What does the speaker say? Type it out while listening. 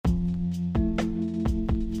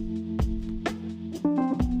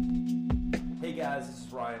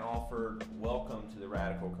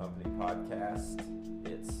Radical Company podcast.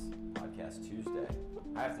 It's Podcast Tuesday.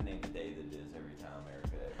 I have to name the day that it is every time,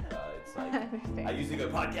 Erica. It's like, I usually go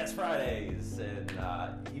Podcast Fridays, and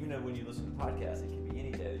even though when you listen to podcasts, it can be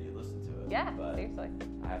any day that you listen to it. Yeah, but seriously.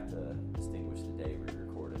 I have to distinguish the day we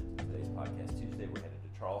recorded today's Podcast Tuesday. We're headed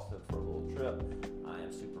to Charleston for a little trip. I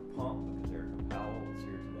am super pumped because Erica Powell is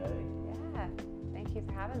here today. Yeah, thank you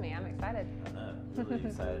for having me. I'm excited. I know, really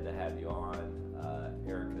excited to have you on.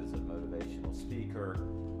 Erica's a motivational speaker,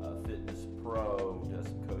 fitness pro, does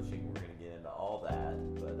some coaching. We're going to get into all that.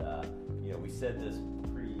 But, we said this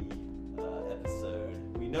pre-episode.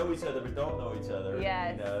 We know each other, but don't know each other.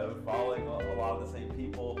 Yes. Following a lot of the same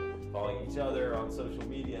people, following each other on social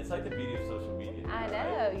media. It's like the beauty of social media. I right?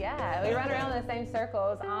 know, yeah. We run around in the same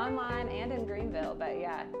circles, online and in Greenville. But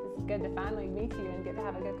yeah, it's good to finally meet you and get to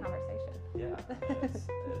have a good conversation. Yeah, it's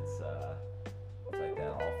like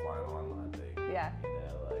that offline online thing. Yeah.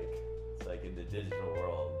 It's like in the digital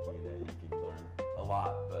world, you can learn a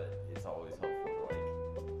lot, but it's always helpful,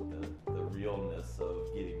 like the realness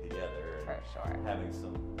of getting together and For sure. having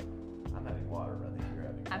some. I'm having water. I think you're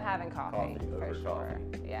having. I'm having coffee over for sure.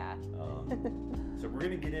 coffee. Yeah. So we're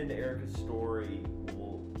gonna get into Erica's story.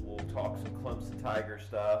 We'll talk some Clemson Tiger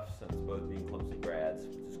stuff, since both being Clemson grads,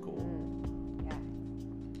 which is cool. Yeah.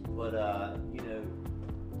 But we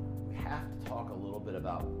have to talk a little bit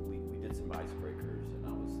about. We did some icebreakers, and I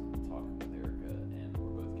was talking with Erica, and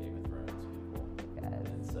we're both Game of Thrones people. Good.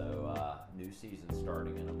 And so new season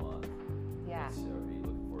starting in a month. Yeah. So are you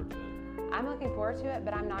looking forward to it? I'm looking forward to it,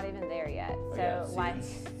 but I'm not even there yet. Oh, So yeah,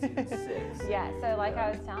 season 6. Yeah, so like I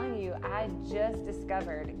was telling you, I just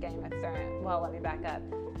discovered Game of Thrones. Well, let me back up.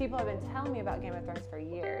 People have been telling me about Game of Thrones for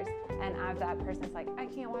years, and I'm that person that's like, I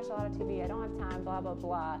can't watch a lot of TV, I don't have time, blah, blah,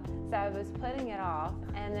 blah. So I was putting it off,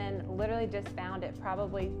 and then literally just found it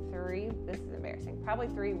probably 3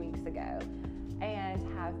 weeks ago, and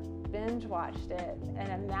have binge watched it,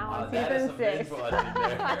 and I'm now on season 6. Binge watching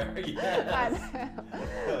there. Yes. I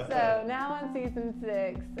know. So now on season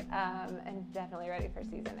 6, and definitely ready for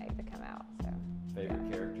season 8 to come out. So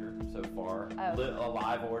Favorite character so far? Oh.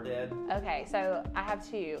 Alive or dead? Okay, so I have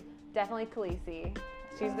 2. Definitely Khaleesi.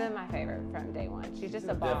 She's been my favorite from day one. She's just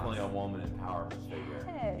a boss. Definitely a woman empowerment figure.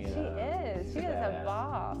 Yes, she is. She is a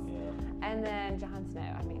boss. Yeah. And then Jon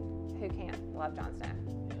Snow. I mean, who can't love Jon Snow?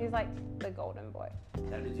 Yeah. He's like the golden boy.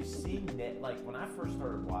 Now, did you see Ned? Like when I first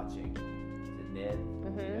started watching, is it Ned?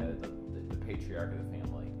 Mm-hmm. The patriarch of the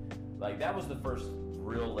family. Like that was the first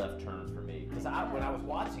real left turn for me because when I was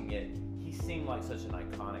watching it, he seemed like such an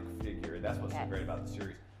iconic figure. That's what's so great about the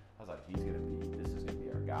series. I was like, this is gonna be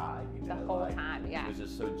our guy. The whole time, yeah. He was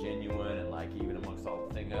just so genuine and like even amongst all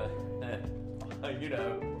the things, not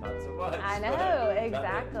so much. I know,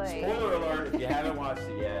 exactly. Spoiler alert: if you haven't watched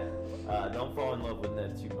it yet, don't fall in love with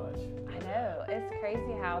Ned too much. I know. It's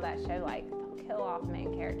crazy how that show, like, they'll kill off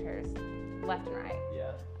main characters left and right.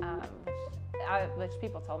 Yeah. Which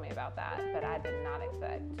people told me about that, but I did not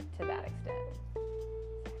expect to that extent.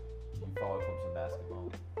 You follow Clemson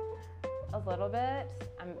basketball? A little bit.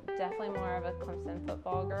 I'm definitely more of a Clemson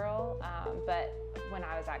football girl, but when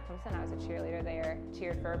I was at Clemson, I was a cheerleader there,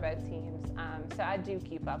 cheered for both teams. So I do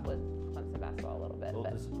keep up with Clemson basketball a little bit. A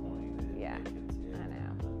little disappointing. Yeah,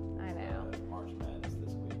 I know. March Madness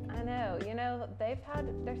this week. I know. They've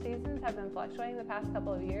had their seasons have been fluctuating the past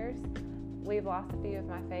couple of years. We've lost a few of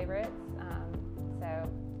my favorites, so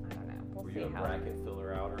I don't know. We'll Were see you a how. bracket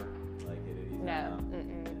filler outer like at any No,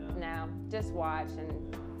 time? no. Just watch and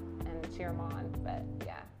cheer them on. But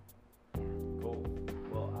yeah. Cool.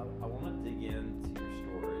 Well, I want to dig into your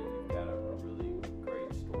story. You've got a really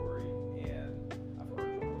great story, and I've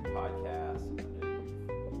heard you on the podcast. I know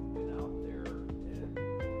you've been out there and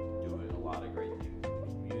doing a lot of great things in the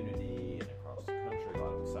community and across the country, a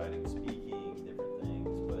lot of exciting speaking, different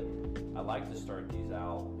things. But I like to start these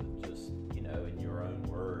out with just, in your own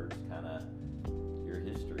words, kind of your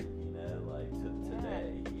history, like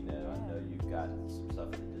today. I know you've got some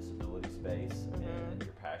stuff in the disability space and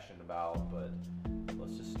you're passionate about, but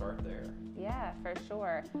let's just start there. Yeah, for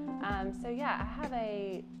sure. I have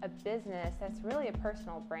a business that's really a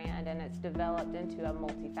personal brand, and it's developed into a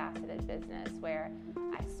multifaceted business where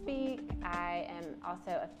I speak. I am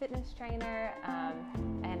also a fitness trainer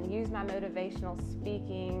and use my motivational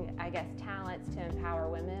speaking, talents to empower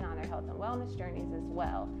women on their health and wellness journeys as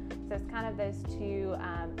well. So it's kind of those 2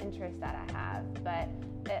 interests that I have. But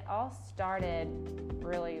it all started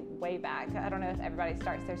really way back. I don't know if everybody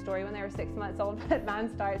starts their story when they were 6 months old, but mine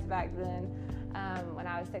starts back then. When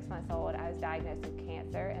I was 6 months old, I was diagnosed with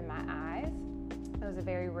cancer in my eyes. It was a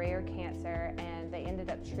very rare cancer, and they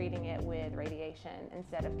ended up treating it with radiation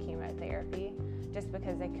instead of chemotherapy, just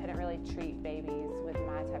because they couldn't really treat babies with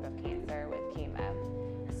my type of cancer with chemo.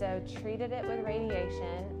 So treated it with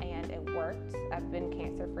radiation, and it worked. I've been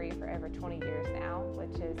cancer-free for over 20 years now,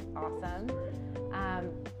 which is awesome.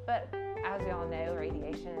 But as we all know,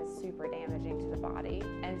 radiation is super damaging to the body,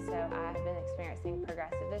 and so I've been experiencing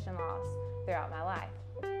progressive vision loss throughout my life.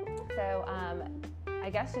 So I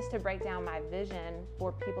guess just to break down my vision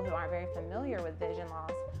for people who aren't very familiar with vision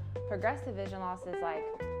loss, progressive vision loss is like,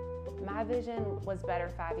 my vision was better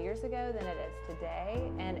 5 years ago than it is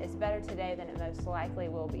today, and it's better today than it most likely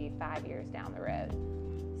will be 5 years down the road.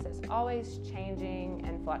 So it's always changing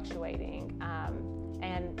and fluctuating,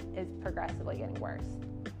 and is progressively getting worse.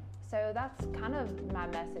 So that's kind of my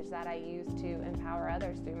message that I use to empower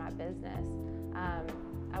others through my business.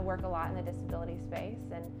 I work a lot in the disability space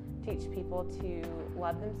and teach people to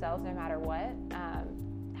love themselves no matter what.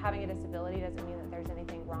 Having a disability doesn't mean that there's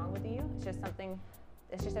anything wrong with you.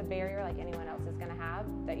 It's just a barrier like anyone else is going to have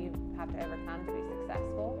that you have to overcome to be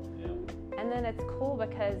successful. Yeah. And then it's cool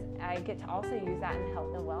because I get to also use that in the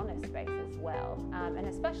health and wellness space as well. And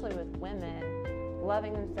especially with women,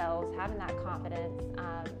 loving themselves, having that confidence.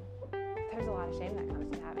 There's a lot of shame that comes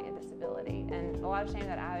with having a disability, and a lot of shame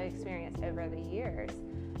that I've experienced over the years.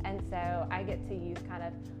 And so I get to use kind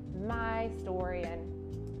of my story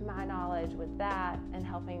and my knowledge with that and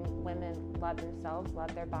helping women love themselves,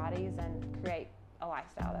 love their bodies, and create a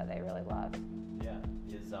lifestyle that they really love. Yeah.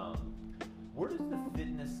 Where does the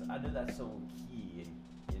fitness, I know that's so key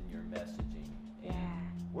in your messaging. Yeah.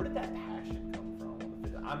 Where did that passion come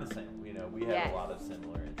from? I'm the same. We have Yes. a lot of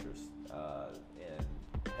similar interests, and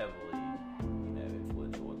heavily,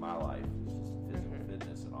 influential in my life. It's just physical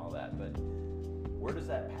fitness and all that. But where does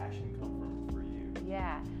that passion come from for you?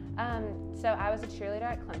 Yeah. So I was a cheerleader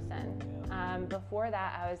at Clemson. Yeah. Before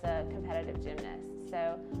that, I was a competitive gymnast.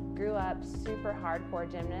 So grew up super hardcore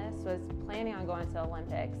gymnast, was planning on going to the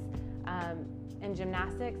Olympics. In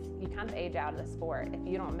gymnastics, you kind of age out of the sport. If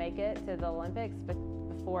you don't make it to the Olympics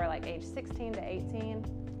before like age 16 to 18,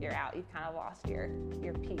 you're out. You've kind of lost your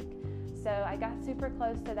peak. So I got super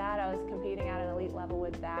close to that. I was competing at an elite level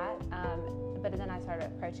with that. But then I started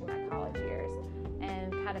approaching my college years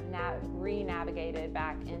and kind of re-navigated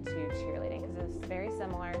back into cheerleading because it was very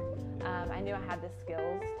similar. I knew I had the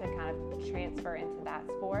skills to kind of transfer into that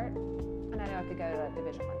sport, and I knew I could go to a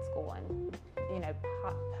Division I school and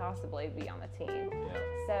possibly be on the team. Yeah.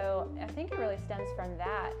 So I think it really stems from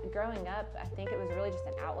that. Growing up, I think it was really just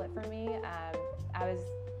an outlet for me.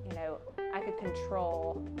 I could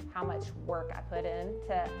control how much work I put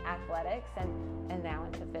into athletics and now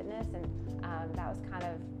into fitness, and that was kind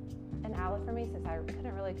of an outlet for me since I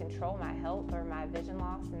couldn't really control my health or my vision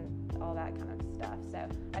loss and all that kind of stuff. So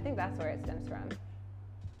I think that's where it stems from.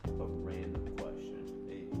 A random question.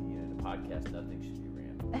 The podcast, nothing should be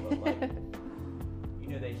random.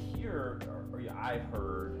 But they hear, or I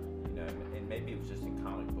heard, and maybe it was just in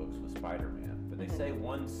comic books with Spider-Man, but they say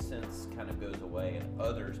one sense kind of goes away and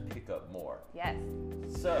others pick up more. Yes.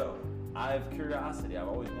 So I have curiosity. I've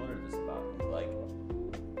always wondered this about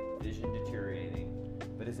you, vision deteriorating.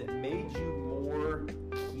 But has it made you more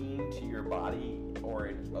keen to your body or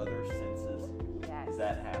in other senses? Yes. Has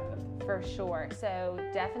that happened? For sure. So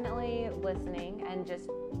definitely listening and just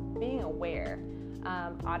being aware,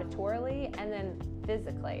 auditorily and then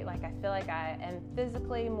physically. Like I feel like I am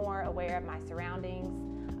physically more aware of my surroundings.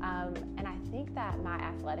 And I think that my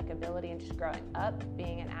athletic ability and just growing up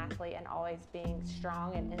being an athlete and always being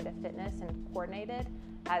strong and into fitness and coordinated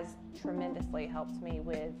has tremendously helped me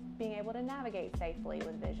with being able to navigate safely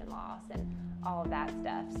with vision loss and all of that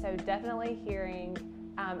stuff. So definitely hearing,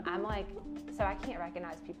 so I can't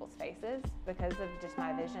recognize people's faces because of just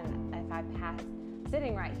my vision. If I passed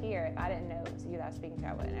sitting right here, if I didn't know it was you that I was speaking to,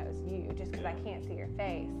 I wouldn't know it was you just because I can't see your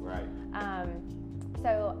face. Right.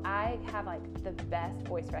 So I have the best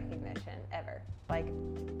voice recognition ever.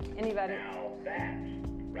 Anybody. Now that's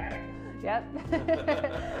radical.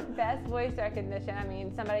 Yep. Best voice recognition. I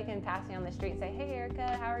mean, somebody can pass me on the street and say, "Hey,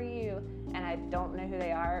 Erica, how are you?" And I don't know who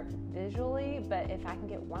they are visually, but if I can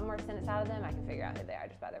get one more sentence out of them, I can figure out who they are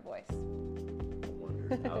just by their voice. I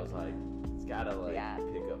wondered. I was like, it's gotta Yeah.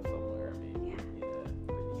 pick up somewhere. I mean,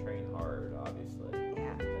 but you train hard, obviously.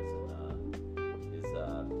 Yeah.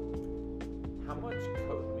 How much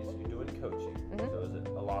so you're doing coaching? So is it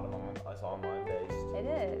a lot of it's online based? It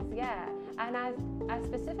is, yeah. And I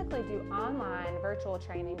specifically do online virtual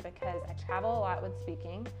training because I travel a lot with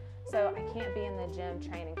speaking. So I can't be in the gym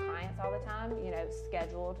training clients all the time,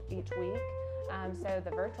 scheduled each week. So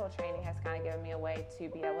the virtual training has kind of given me a way to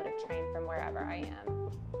be able to train from wherever I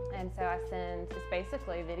am. And so I send, it's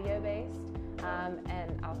basically video based,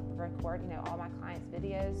 and I'll record, all my clients'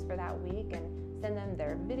 videos for that week and send them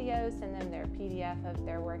their videos, send them their PDF of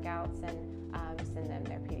their workouts, and send them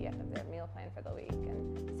their PDF of their meal plan for the week.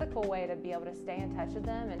 And it's a cool way to be able to stay in touch with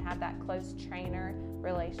them and have that close trainer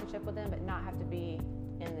relationship with them, but not have to be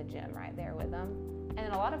in the gym right there with them.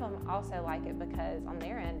 And a lot of them also like it because on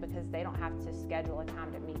their end, because they don't have to schedule a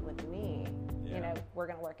time to meet with me. Yeah. We're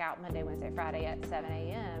going to work out Monday, Wednesday, Friday at 7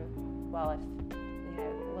 a.m. Well, if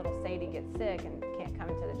little Sadie gets sick and can't come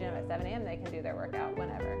to the gym at 7 a.m., they can do their workout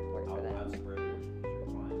whenever works for them. How spread is your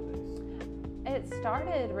client base? It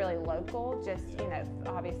started really local, just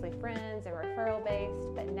obviously friends and referral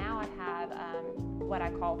based, but now I have what I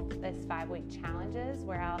call this 5-week challenges,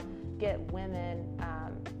 where I'll get women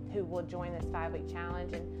who will join this 5-week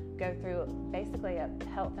challenge and go through basically a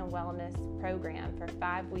health and wellness program for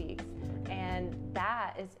 5 weeks. And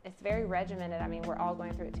that it's very regimented. I mean, we're all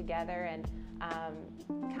going through it together and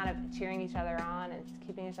kind of cheering each other on and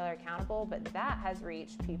keeping each other accountable. But that has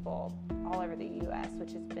reached people all over the U.S.,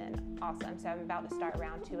 which has been awesome. So I'm about to start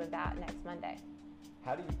round 2 of that next Monday.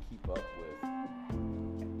 How do you keep up with,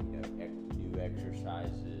 new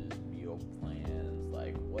exercises, meal plans?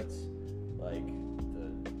 Like, what's like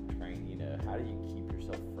the train? How do you keep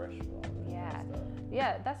yourself fresh with all that stuff?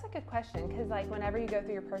 Yeah, that's a good question, because whenever you go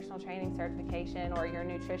through your personal training certification or your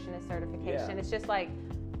nutritionist certification, it's just like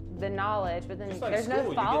the knowledge, but then there's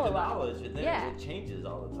no follow-up. You get the knowledge, and then it changes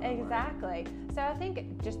all the time. Exactly. Right? So I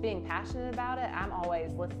think just being passionate about it, I'm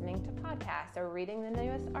always listening to podcasts or reading the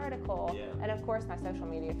newest article. Yeah. And of course, my social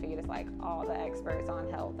media feed is like all the experts on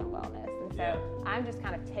health and wellness. And so I'm just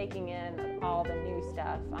kind of taking in all the new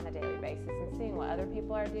stuff on a daily basis and seeing what other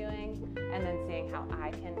people are doing, and then seeing how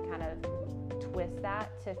I can kind of twist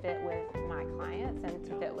that to fit with my clients and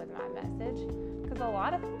to fit with my message. Because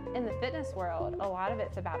in the fitness world, a lot of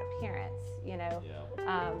it's about appearance,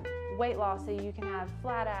 weight loss, so you can have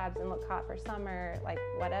flat abs and look hot for summer, like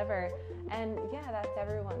whatever. And that's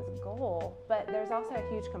everyone's goal. But there's also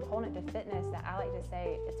a huge component to fitness that I like to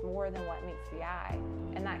say it's more than what meets the eye.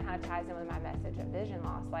 And that kind of ties in with my message of vision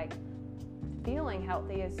loss. Like, feeling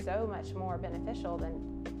healthy is so much more beneficial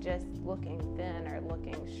than just looking thin or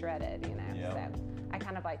looking shredded, So I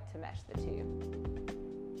kind of like to mesh the two.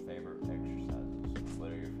 Favorite exercises?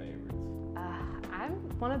 What are your favorites? I'm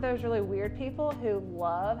one of those really weird people who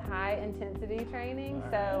love high intensity training.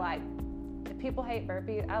 If people hate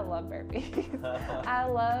burpees, I love burpees. I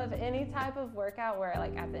love any type of workout where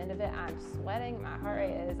at the end of it, I'm sweating, my heart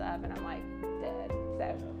rate is up, and I'm like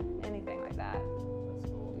dead. So anything like that. That's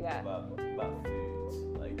cool. Yeah. About foods,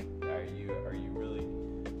 like are you really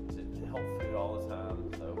health food all the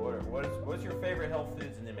time? So what's your favorite health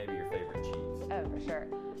foods, and then maybe your favorite cheats? Oh, for sure.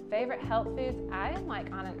 Favorite health foods? I am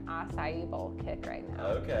on an acai bowl kick right now.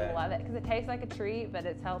 Okay. Love it because it tastes like a treat, but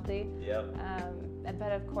it's healthy. Yep.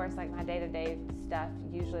 But of course, my day-to-day stuff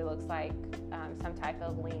usually looks like some type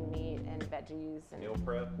of lean meat and veggies. And meal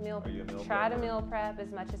prep? Are you a meal try prepper? to meal prep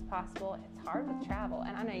as much as possible. It's hard with travel,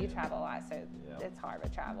 and I know you travel a lot, so it's hard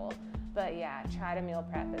with travel. But try to meal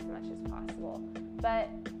prep as much as possible. But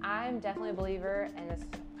I'm definitely a believer, and this is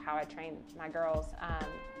how I train my girls,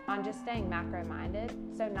 on just staying macro-minded.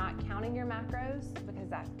 So not counting your macros, because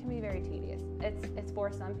that can be very tedious. It's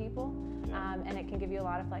for some people, and it can give you a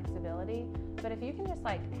lot of flexibility. But if you can just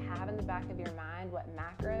have in the back of your mind what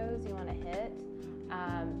macros you want to hit,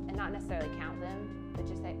 and not necessarily count them, but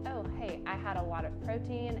just say, oh, hey, I had a lot of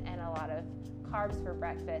protein and a lot of carbs for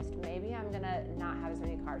breakfast. Maybe I'm gonna not have as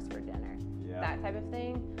many carbs for dinner. That type of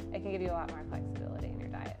thing, it can give you a lot more flexibility in your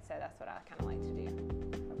diet. So that's what I kind of like to do.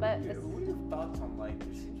 But what are your thoughts on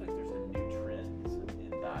there seems like there's a new trend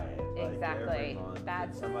in diet. Exactly. Every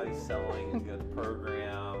month somebody's selling a good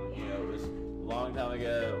program. It was a long time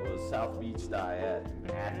ago. It was South Beach diet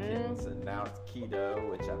and Atkins, and now it's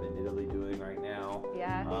keto, which I'm in Italy doing right now.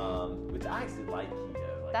 Yeah. Which I actually like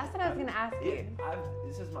keto. That's what I was gonna ask you.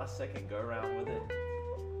 This is my second go around with it.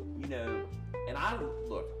 And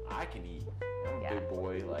I can eat. I'm a big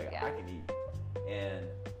boy. I can eat.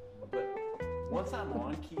 But once I'm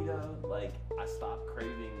on keto, I stop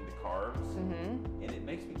craving the carbs, and it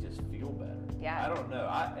makes me just feel better. Yeah. I don't know.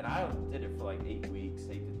 I did it for 8 weeks,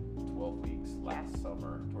 8 to 12 weeks last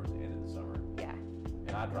summer, towards the end of the summer. Yeah.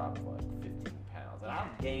 And I dropped 15 pounds. And I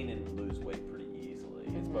gain and lose weight pretty easily.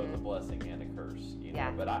 It's both a blessing and a curse,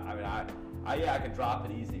 But I can drop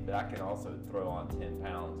it easy, but I can also throw on 10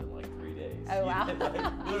 pounds in 3 days. Oh, wow.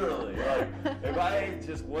 Like, literally, like, if I ate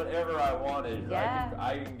just whatever I wanted, Yeah.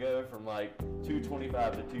 I can go from like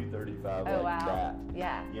 225 to 235 Oh, like wow. that.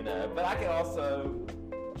 Yeah. You know, but I can also,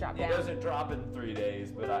 Drop it down. doesn't drop in 3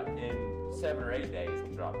 days, but in 7 or 8 days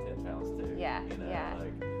can drop 10 pounds too. Yeah, You know, yeah.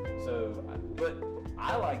 like, so, but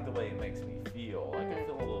I like the way it makes me feel. Like, I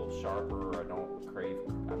feel a little sharper. I don't crave,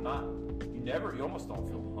 you almost don't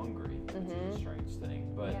feel hungry, which is a strange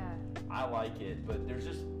thing, but Yeah. I like it. But there's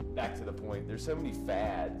just, back to the point, there's so many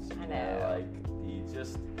fads, you I know, know. like,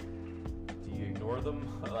 do you ignore them?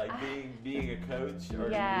 Like, being a coach, or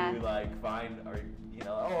Yeah. do you, like, you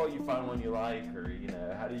find one you like, or, you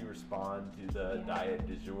know, how do you respond to the diet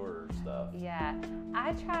du jour stuff? Yeah,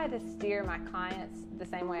 I try to steer my clients the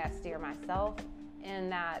same way I steer myself, in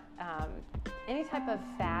that any type of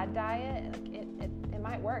fad diet, like, it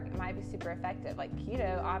might work, it might be super effective. Like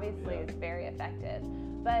keto, obviously, is very effective,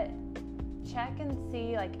 but check and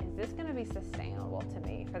see, like, is this going to be sustainable to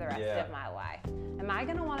me for the rest of my life? Am I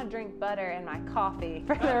going to want to drink butter in my coffee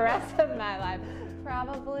for the rest of my life?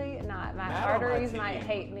 Probably not. My arteries might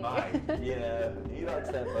hate me. Yeah, he likes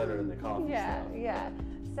that butter in the coffee stuff. Yeah.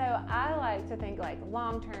 So I like to think like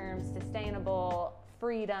long-term, sustainable,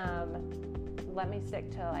 freedom. Let me stick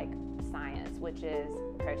to like science, which is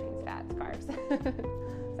proteins, fats, carbs. So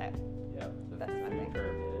Yeah, that's my thing. food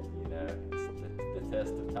pyramid, you know, it's the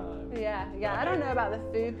test of time. Yeah. I don't know about the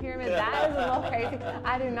food pyramid. That is a little crazy.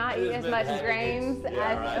 I do not eat as much grains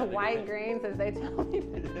white grains as they tell me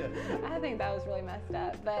to. I think that was really messed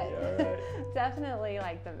up. But definitely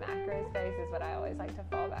like the macro space is what I always like to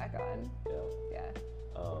fall back on. Yeah.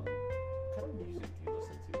 What kind of music do you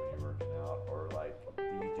listen to when you're working out, or like, do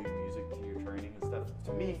you do music to your training and stuff?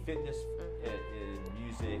 To me, fitness and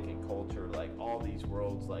music and culture, like all these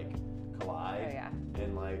worlds like collide. Oh, yeah.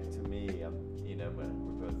 And like to me, you know, when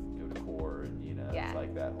we both go to core, and you know, it's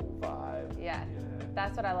like that whole vibe. Yeah. You know?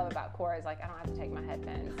 That's what I love about core, is like I don't have to take my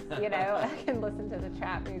headphones. You know, I can listen to the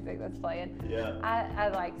trap music that's playing. Yeah. I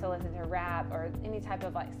like to listen to rap or any type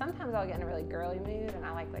of, like, sometimes I'll get in a really girly mood and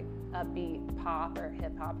I like upbeat pop or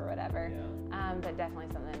hip hop or whatever. Yeah. But definitely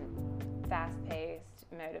something fast-paced,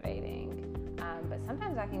 motivating. But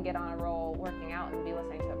sometimes I can get on a roll working out and be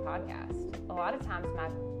listening to a podcast. A lot of times my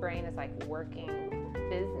brain is like working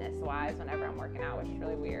business-wise whenever I'm working out, which is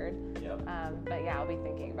really weird. Yep. But yeah, I'll be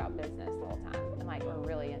thinking about business the whole time, and like we're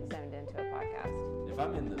really zoned into a podcast. If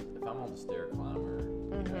I'm on the stair climber,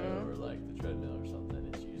 you know, or like the treadmill or something,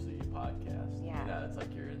 it's usually a podcast. Yeah. You know, it's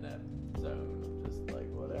like you're in that zone of just like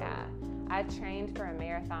whatever. Yeah. I trained for a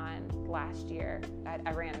marathon last year.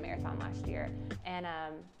 I ran a marathon last year, and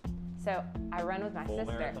so I run with my Full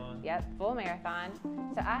sister. marathon? Yep, full marathon.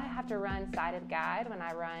 So I have to run sighted guide when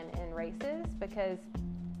I run in races, because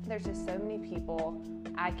there's just so many people.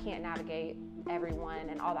 I can't navigate everyone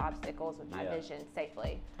and all the obstacles with my vision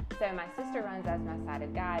safely. So my sister runs as my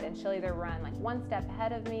sighted guide, and she'll either run like one step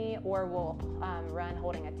ahead of me, or we'll run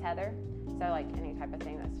holding a tether. So like any type of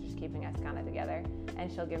thing that's just keeping us kind of together,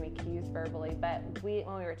 and she'll give me cues verbally. But when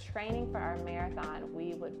we were training for our marathon,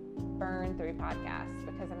 we would burn through podcasts,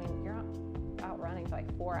 because I mean, you're out running for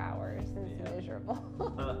like 4 hours and it's miserable.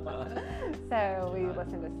 So we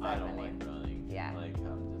listened to so I don't many. like running. Yeah. Like,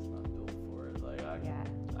 I'm just not built for it. Like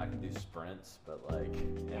I can do sprints, but like,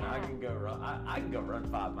 and I can go run. I can go run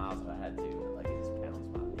 5 miles if I had to, but like it just pounds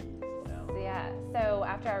my knees. You know? Yeah, so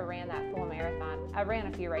after I ran that full marathon, I ran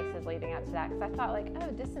a few races leading up to that, because I thought like,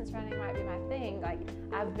 oh, distance running might be my thing. Like,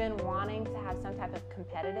 I've been wanting to have some type of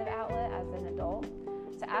competitive outlet as an adult.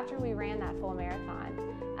 So after we ran that full marathon,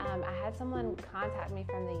 I had someone contact me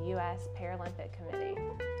from the U.S. Paralympic Committee,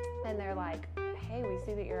 and they're like, hey, we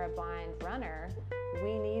see that you're a blind runner.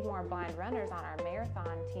 We need more blind runners on our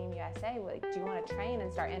marathon Team USA. Like, do you want to train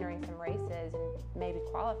and start entering some races and maybe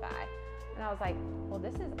qualify? And I was like, well,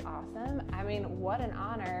 this is awesome. I mean, what an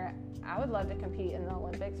honor. I would love to compete in the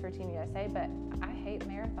Olympics for Team USA, but I hate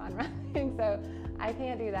marathon running, so I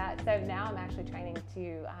can't do that. So now I'm actually training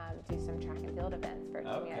to do some track and field events for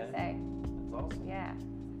Team USA. That's awesome. Yeah.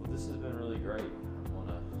 Well, this has been really great. I want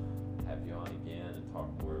to have you on again and talk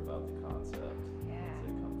more about the concept as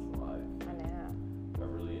it comes to life. I know. I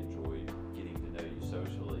really enjoyed getting to know you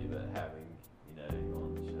socially, but having, you know, you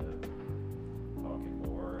on the show, talking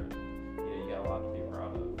more, and you know, you got a lot to be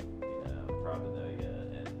proud of. You know, I'm proud to know you,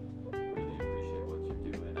 and really appreciate what you're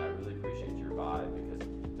doing. I really appreciate your vibe, because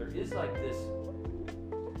there is like this,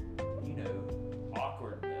 you know,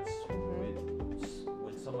 awkwardness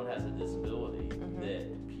when someone has a disability that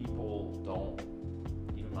people don't,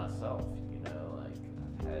 even myself, you know, like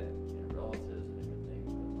I've had, you know, relatives and different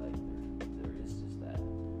things, but like there is just that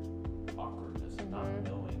awkwardness of not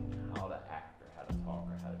knowing how to act or how to talk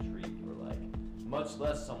or how to treat, or like much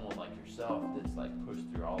less someone like yourself that's like pushed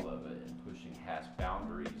through all of it and pushing past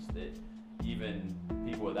boundaries that even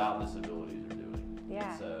people without disabilities are doing.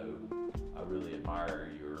 Yeah. And so I really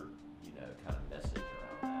admire your, kind of message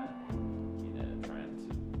around that, and,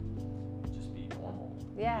 trying to just be normal.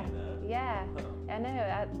 Yeah. Yeah. I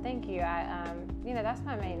know. Thank you. That's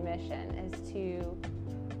my main mission, is to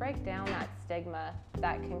break down that stigma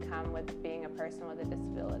that can come with being a person with a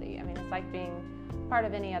disability. I mean, it's like being part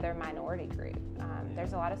of any other minority group.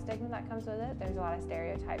 There's a lot of stigma that comes with it. There's a lot of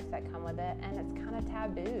stereotypes that come with it, and it's kind of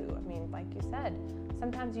taboo. I mean, like you said,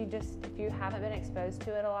 sometimes if you haven't been exposed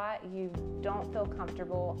to it a lot, you don't feel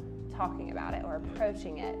comfortable talking about it or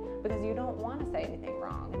approaching it because you don't want to say anything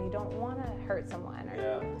wrong and you don't want to hurt someone.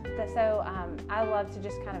 So I love to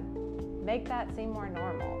just kind of make that seem more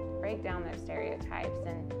normal, break down those stereotypes,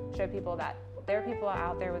 and show people that there are people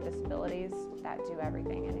out there with disabilities that do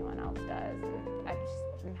everything anyone else does, and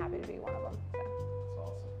I'm happy to be one of them. So. That's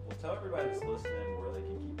awesome. Well, tell everybody that's listening where they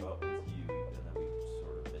can keep up with you, even though we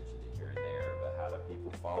sort of mentioned it here and there, but how do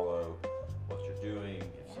people follow what you're doing,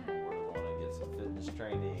 if someone were to want to get some fitness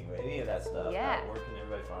training, or any of that stuff, where can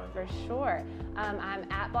everybody find you? For sure. I'm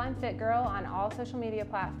at Blind Fit Girl on all social media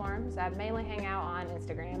platforms. I mainly hang out on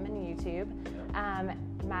Instagram and YouTube.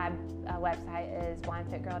 My website is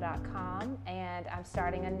blindfitgirl.com, and I'm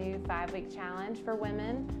starting a new 5-week challenge for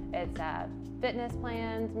women. It's fitness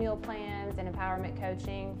plans, meal plans, and empowerment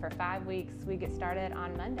coaching for 5 weeks. We get started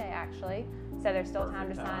on Monday, actually, so there's still time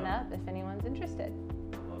to sign up if anyone's interested.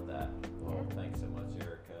 I love that. Well, thanks so much,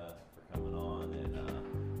 Erica, for coming on, and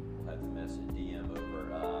we'll have to message DM over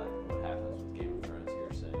what happens with Game of Thrones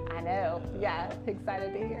here soon. I know. Yeah,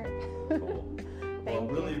 excited to hear it. Cool. Well,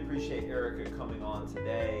 really appreciate Erica coming on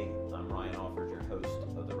today. I'm Ryan Alford, your host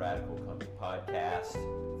of the Radical Company podcast.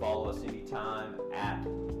 Follow us anytime at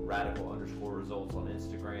radical_results on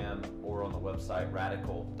Instagram or on the website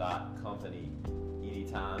radical.company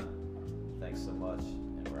anytime. Thanks so much,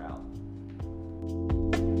 and we're out.